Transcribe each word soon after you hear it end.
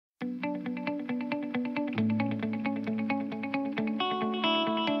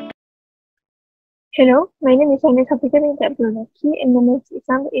Hello, my name is Aina Kapita binti Abdul Laki and the next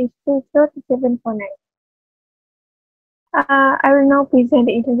example is 20749. I will now present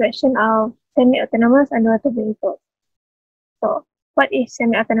the introduction of semi-autonomous underwater vehicles. So, what is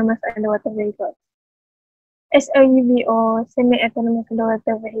semi-autonomous underwater vehicle? SAUV or semi-autonomous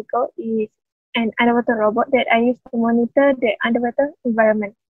underwater vehicle is an underwater robot that I use to monitor the underwater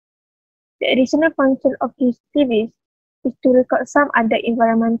environment. The additional function of this device is to record some other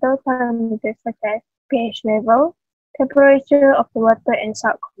environmental parameters such as pH level, temperature of the water, and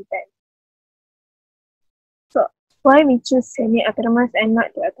salt content. So, why we choose semi-autonomous and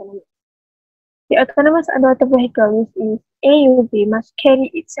not the autonomous? The autonomous underwater vehicle, which is AUV, must carry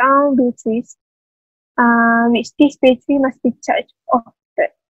its own batteries, which this battery must be charged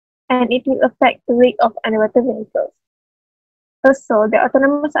often, and it will affect the weight of underwater vehicles. Also, the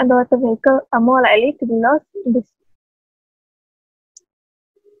autonomous underwater vehicles are more likely to be lost in the sea.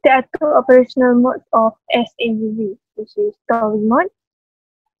 There are two operational modes of SAUV, which is towing mode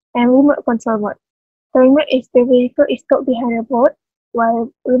and remote control mode. Towing mode is the vehicle is towed behind a boat, while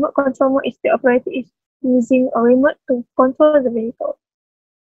remote control mode is the operator is using a remote to control the vehicle.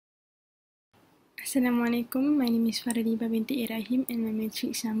 Assalamualaikum, my name is Faradiba binti Irahim and my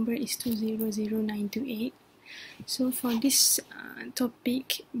matrix number is 200928. So for this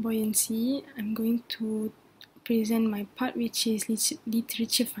topic, buoyancy, I'm going to present my part, which is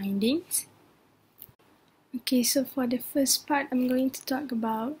literature findings. Okay, so for the first part, I'm going to talk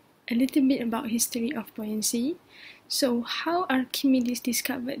about a little bit about history of buoyancy. So how Archimedes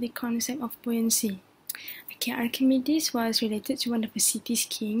discovered the concept of buoyancy? Okay, Archimedes was related to one of the city's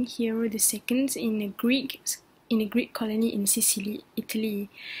king, Hero II, in a Greek colony in Sicily, Italy.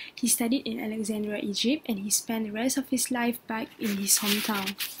 He studied in Alexandria, Egypt, and he spent the rest of his life back in his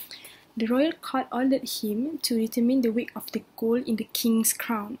hometown. The royal court ordered him to determine the weight of the gold in the king's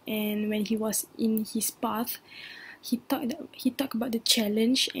crown, and when he was in his bath, he talked about the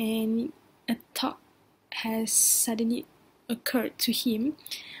challenge, and a thought has suddenly occurred to him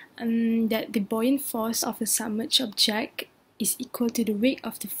that the buoyant force of a submerged object is equal to the weight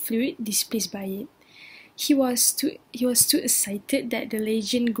of the fluid displaced by it. He was too excited that the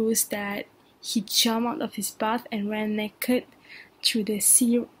legend goes that he jumped out of his bath and ran naked through the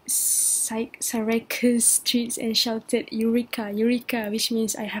Syracuse streets and shouted, "Eureka, Eureka," which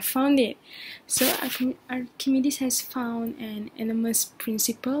means "I have found it." So Archimedes has found an enormous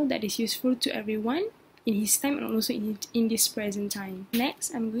principle that is useful to everyone in his time and also in this present time. Next,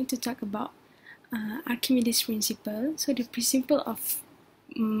 I'm going to talk about Archimedes' principle. So the principle of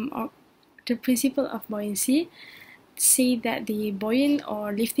buoyancy say that the buoyant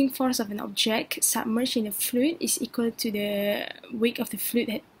or lifting force of an object submerged in a fluid is equal to the weight of the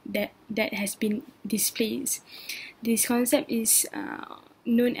fluid that has been displaced. This concept is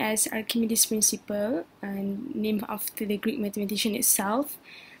known as Archimedes' principle, and named after the Greek mathematician itself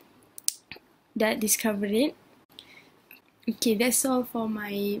that discovered it. Okay, that's all for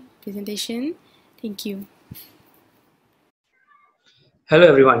my presentation. Thank you. Hello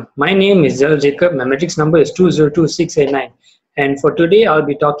everyone, my name is Zel Jacob, my matrix number is 202689, and for today I'll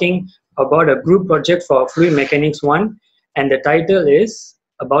be talking about a group project for Fluid Mechanics 1, and the title is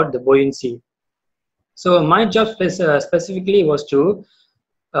about the buoyancy. So my job specifically was to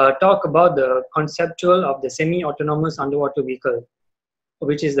talk about the conceptual of the semi-autonomous underwater vehicle,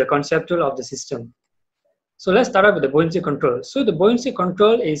 which is the conceptual of the system. So let's start off with the buoyancy control. So the buoyancy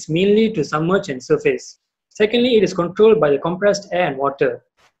control is mainly to submerge and surface. Secondly, it is controlled by the compressed air and water,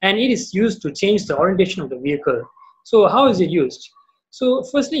 and it is used to change the orientation of the vehicle. So how is it used? So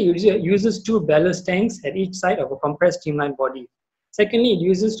firstly, it uses two ballast tanks at each side of a compressed streamlined body. Secondly, it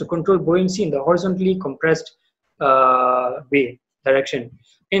uses to control buoyancy in the horizontally compressed direction.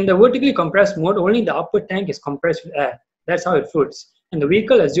 In the vertically compressed mode, only the upper tank is compressed with air. That's how it floats. And the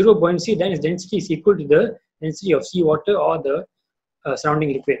vehicle has zero buoyancy, then its density is equal to the density of seawater or the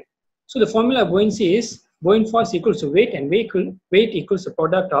surrounding liquid. So the formula of buoyancy is buoyant force equals to weight, and weight equals the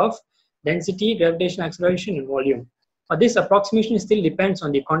product of density, gravitational acceleration, and volume. But this approximation still depends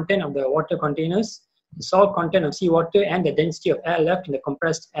on the content of the water containers, the salt content of seawater, and the density of air left in the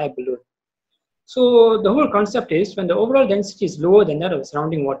compressed air balloon. So the whole concept is when the overall density is lower than that of the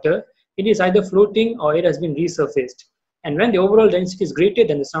surrounding water, it is either floating or it has been resurfaced. And when the overall density is greater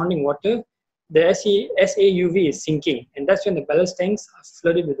than the surrounding water, the SAUV is sinking, and that's when the ballast tanks are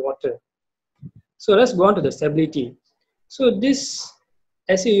flooded with water. So let's go on to the stability. So this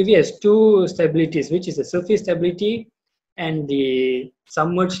SAUV has two stabilities, which is the surface stability and the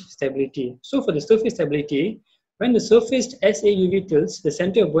submerged stability. So for the surface stability, when the surfaced SAUV tilts, the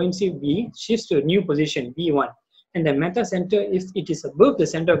center of buoyancy B shifts to a new position, B1, and the meta center, if it is above the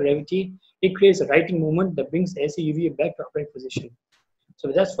center of gravity, it creates a righting moment that brings the SUV back to upright position.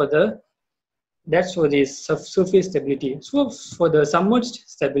 So that's for the surface stability. So for the submerged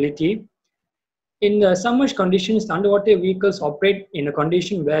stability, in the submerged conditions, the underwater vehicles operate in a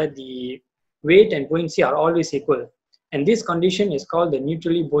condition where the weight and buoyancy are always equal. And this condition is called the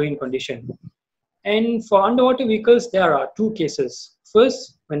neutrally buoyant condition. And for underwater vehicles, there are two cases.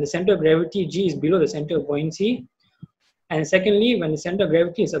 First, when the center of gravity G is below the center of buoyancy. And secondly, when the center of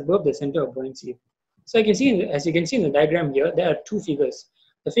gravity is above the center of buoyancy. So as you can see in the diagram here, there are two figures.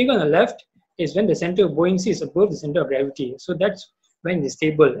 The figure on the left is when the center of buoyancy is above the center of gravity. So that's when it's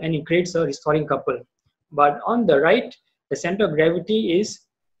stable and it creates a restoring couple. But on the right, the center of gravity is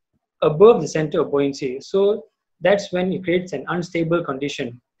above the center of buoyancy. So that's when it creates an unstable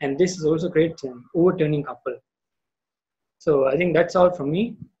condition. And this is also creates an overturning couple. So I think that's all from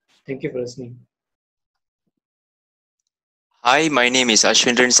me. Thank you for listening. Hi, my name is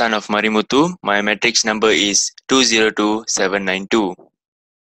Ashwindran, son of Marimutu. My matrix number is 202792.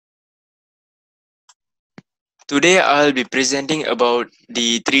 Today, I'll be presenting about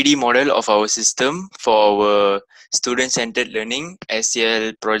the 3D model of our system for our student-centered learning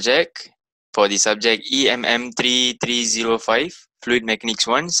SCL project for the subject EMM3305, Fluid Mechanics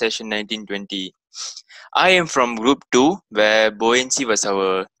 1, session 1920. I am from group 2, where buoyancy was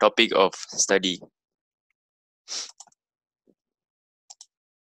our topic of study.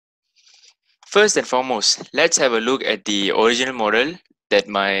 First and foremost, let's have a look at the original model that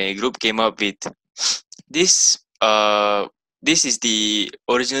my group came up with. This is the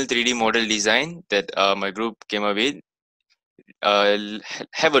original 3D model design that my group came up with.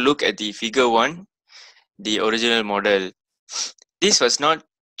 Have a look at the figure 1, the original model. This was not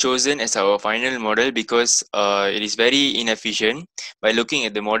chosen as our final model because it is very inefficient. By looking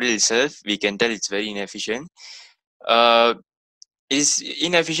at the model itself, we can tell it's very inefficient. It is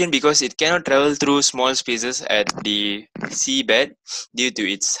inefficient because it cannot travel through small spaces at the seabed due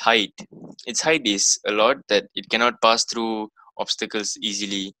to its height. Its height is a lot that it cannot pass through obstacles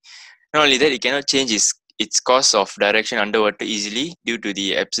easily. Not only that, it cannot change its course of direction underwater easily due to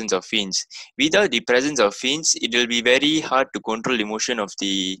the absence of fins. Without the presence of fins, it will be very hard to control the motion of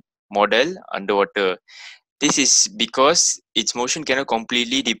the model underwater. This is because its motion cannot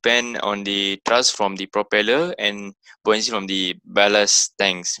completely depend on the thrust from the propeller and buoyancy from the ballast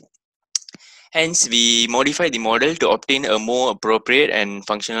tanks. Hence, we modify the model to obtain a more appropriate and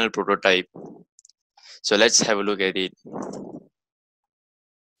functional prototype. So let's have a look at it.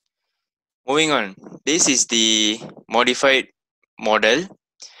 Moving on, this is the modified model.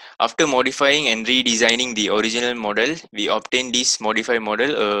 After modifying and redesigning the original model, we obtain this modified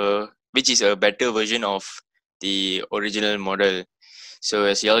model, which is a better version of the original model. So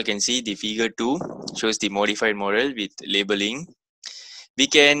as you all can see, the figure 2 shows the modified model with labeling. We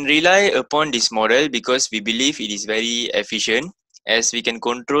can rely upon this model because we believe it is very efficient, as we can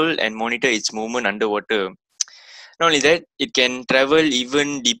control and monitor its movement underwater. Not only that, it can travel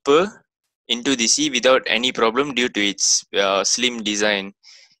even deeper into the sea without any problem due to its slim design.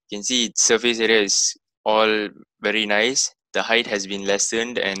 You can see its surface area is all very nice. The height has been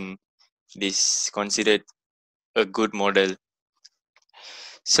lessened and it is considered a good model.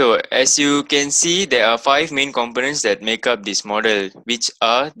 So as you can see, there are 5 main components that make up this model, which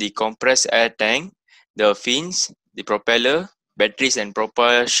are the compressed air tank, the fins, the propeller, batteries and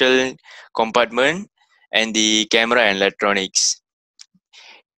propulsion compartment, and the camera and electronics.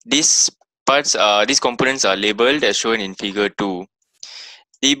 These components are labeled as shown in figure 2.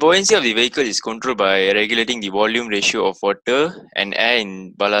 The buoyancy of the vehicle is controlled by regulating the volume ratio of water and air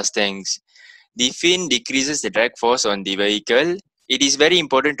in ballast tanks. The fin decreases the drag force on the vehicle. It is very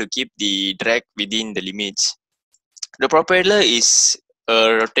important to keep the drag within the limits. The propeller is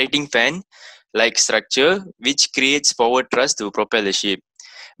a rotating fan-like structure which creates forward thrust to propel the ship.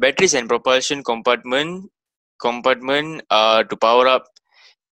 Batteries and propulsion compartment are to power up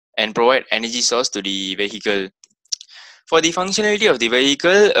and provide energy source to the vehicle. For the functionality of the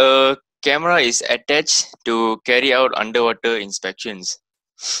vehicle, a camera is attached to carry out underwater inspections.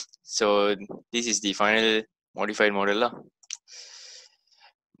 So this is the final modified model.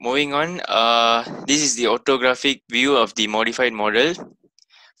 Moving on, this is the orthographic view of the modified model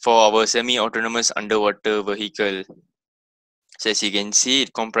for our semi-autonomous underwater vehicle. So as you can see,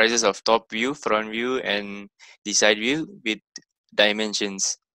 it comprises of top view, front view, and the side view with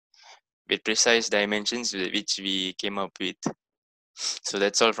dimensions, with precise dimensions which we came up with. So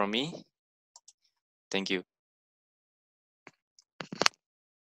that's all from me. Thank you.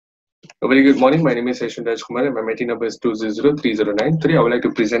 A very good morning. My name is Ashwin Rajkumar and my meeting number is 200309. Today I would like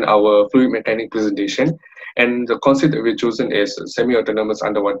to present our fluid mechanics presentation. And the concept that we've chosen is semi-autonomous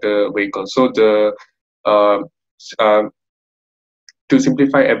underwater vehicle. So to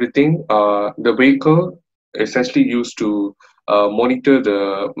simplify everything, the vehicle essentially used to monitor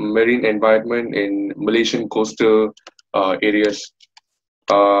the marine environment in Malaysian coastal areas.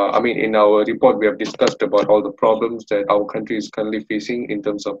 I mean, in our report, we have discussed about all the problems that our country is currently facing in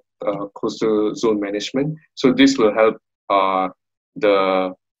terms of coastal zone management. So this will help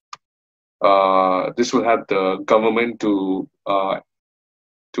the government to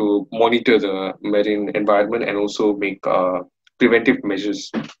monitor the marine environment and also make preventive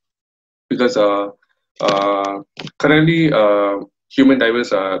measures, because currently human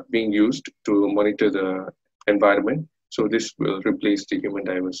divers are being used to monitor the environment. So this will replace the human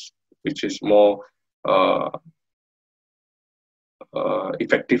divers, which is more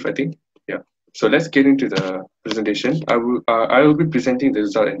effective, I think. Yeah. So let's get into the presentation. I will be presenting the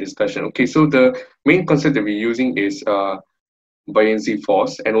result and discussion. Okay. So the main concept that we're using is buoyancy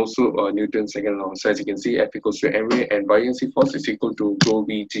force and also Newton's second law. So as you can see, F equals to ma, and buoyancy force is equal to rho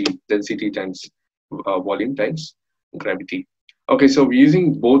vg, density times volume times gravity. Okay, so we're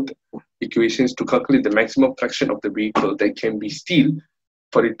using both equations to calculate the maximum fraction of the vehicle that can be steel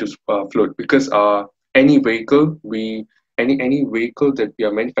for it to float, because any vehicle that we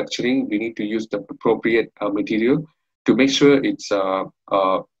are manufacturing, we need to use the appropriate material to make sure it's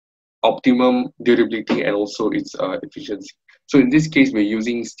optimum durability and also its efficiency. So in this case, we're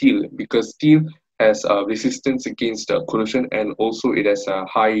using steel because steel has resistance against corrosion, and also it has a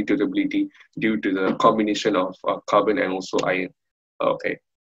high durability due to the combination of carbon and also iron. Okay,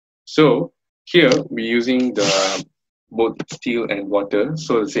 so here we're using the both steel and water.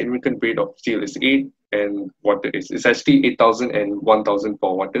 So the significant weight of steel is 8 and water is actually 8,000 and 1,000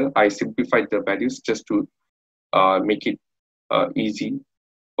 for water. I simplified the values just to make it easy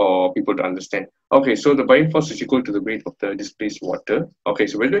for people to understand. Okay, so the buoyant force is equal to the weight of the displaced water. Okay,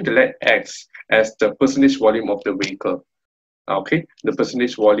 so we're going to let X as the percentage volume of the vehicle. Okay, the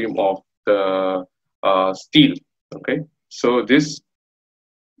percentage volume of the steel. Okay, so this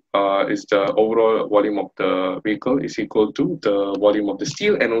is the overall volume of the vehicle is equal to the volume of the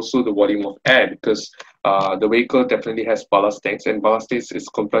steel and also the volume of air, because the vehicle definitely has ballast tanks, and ballast tanks is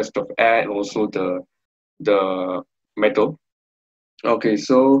comprised of air and also the metal. Okay,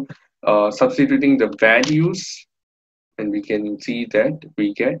 so substituting the values, and we can see that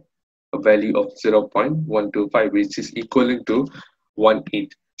we get a value of 0.125, which is equivalent to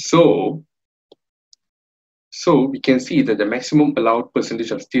 1/8. So we can see that the maximum allowed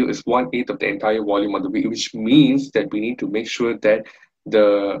percentage of steel is 1/8 of the entire volume of the vehicle, which means that we need to make sure that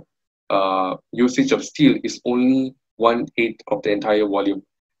the usage of steel is only 1/8 of the entire volume,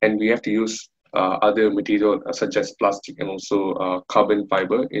 and we have to use other material such as plastic and also carbon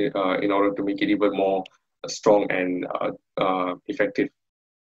fiber in order to make it even more strong and effective.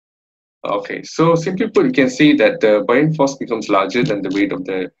 Okay, so simply put, you can see that the buoyant force becomes larger than the weight of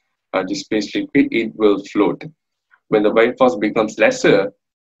the displaced liquid, it will float. When the buoyant force becomes lesser,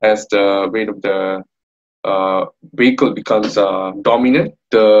 as the weight of the vehicle becomes dominant,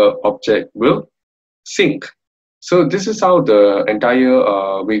 the object will sink. So this is how the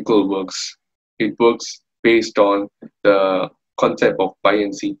entire vehicle works. It works based on the concept of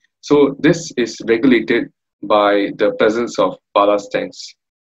buoyancy. So this is regulated by the presence of ballast tanks.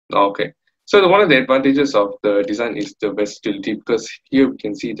 Okay. So one of the advantages of the design is the versatility, because here we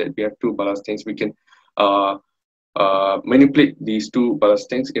can see that we have two ballast tanks. We can manipulate these two ballast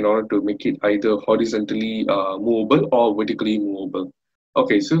tanks in order to make it either horizontally movable or vertically movable.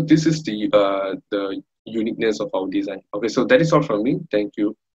 Okay, so this is the uniqueness of our design. Okay, so that is all from me. Thank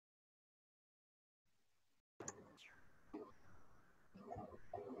you.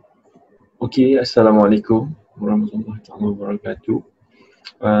 Okay, Assalamualaikum warahmatullahi wabarakatuh.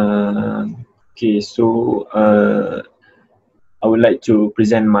 Okay, so I would like to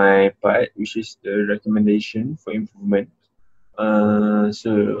present my part, which is the recommendation for improvement.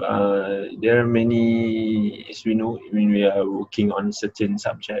 There are many, as we know, when we are working on certain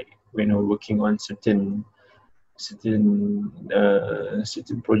subject, when we're working on certain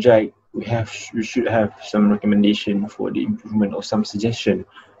project, we should have some recommendation for the improvement or some suggestion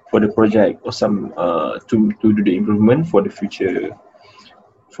for the project or some to do the improvement for the future.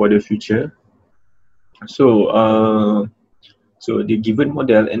 So the given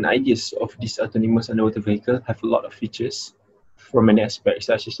model and ideas of this autonomous underwater vehicle have a lot of features from many aspects,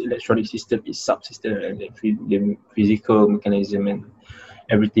 such as electronic system, its subsystem, and the physical mechanism and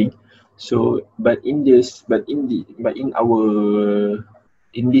everything. So, but in our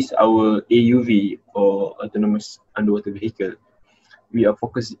AUV or autonomous underwater vehicle, we are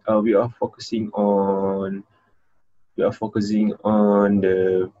focusing on the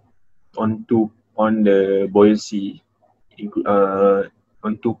buoyancy,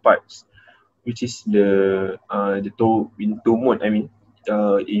 on two parts, which is the tow mode. I mean,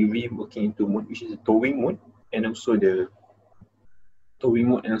 UV working in tow mode, which is the towing mode, and also the towing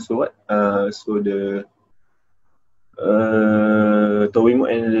mode, and also what? So the towing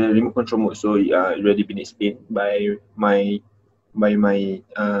mode and the remote control mode. So already been explained by my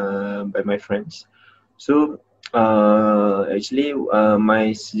friends. So actually,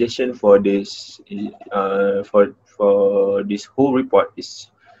 my suggestion for this for this whole report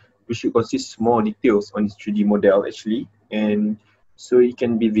is we should consist more details on this 3D model actually, and so it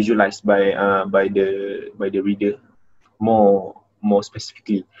can be visualized by the reader more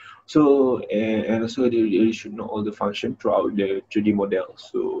specifically. So and also they should know all the function throughout the 3D model.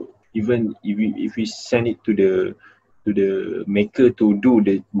 So even if we send it to the maker to do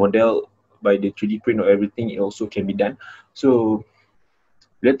the model by the 3D print or everything, it also can be done. So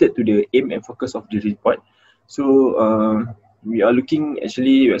related to the aim and focus of the report, so we are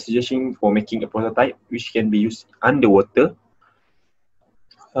suggesting for making a prototype which can be used underwater,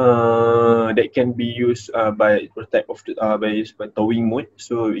 that can be used by prototype of by towing mode.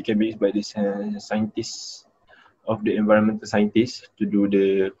 So it can be used by the scientists of the environmental scientists to do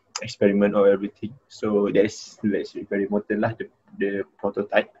the experiment or everything. So that's very important lah, the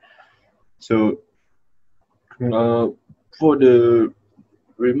prototype. So for the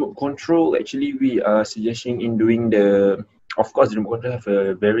remote control, actually we are suggesting in doing of course the remote control have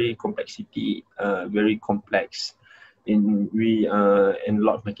a very very complex and a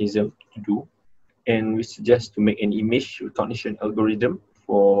lot of mechanism to do, and we suggest to make an image recognition algorithm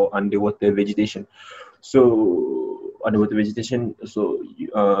for underwater vegetation. So underwater vegetation, so we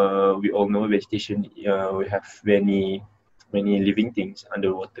all know vegetation, we have many living things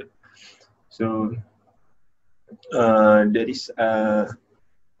underwater. So there is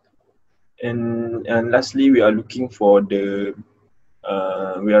and lastly, we are recommending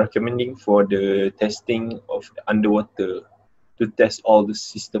for the testing of the underwater to test all the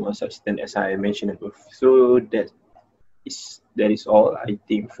system or subsystem as I mentioned above. So that is all I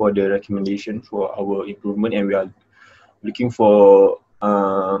think for the recommendation for our improvement, and we are looking for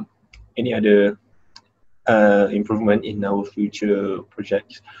any other improvement in our future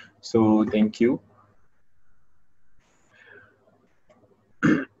projects. So thank you.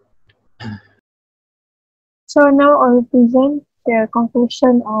 So now I will present the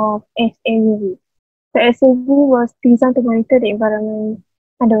conclusion of SAUV. The SAUV was designed to monitor the environment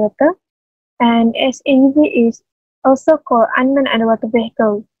underwater, and SAUV is also called unmanned underwater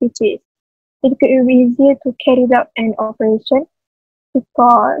vehicle, which is it could be easier to carry out an operation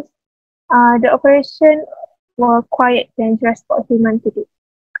because the operation were quite dangerous for human to do.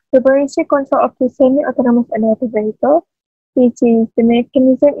 The buoyancy control of the semi-autonomous underwater vehicle, which is the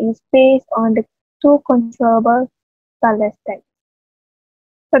mechanism is based on the two controllable ballast tanks.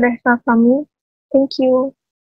 So that's all from me. Thank you.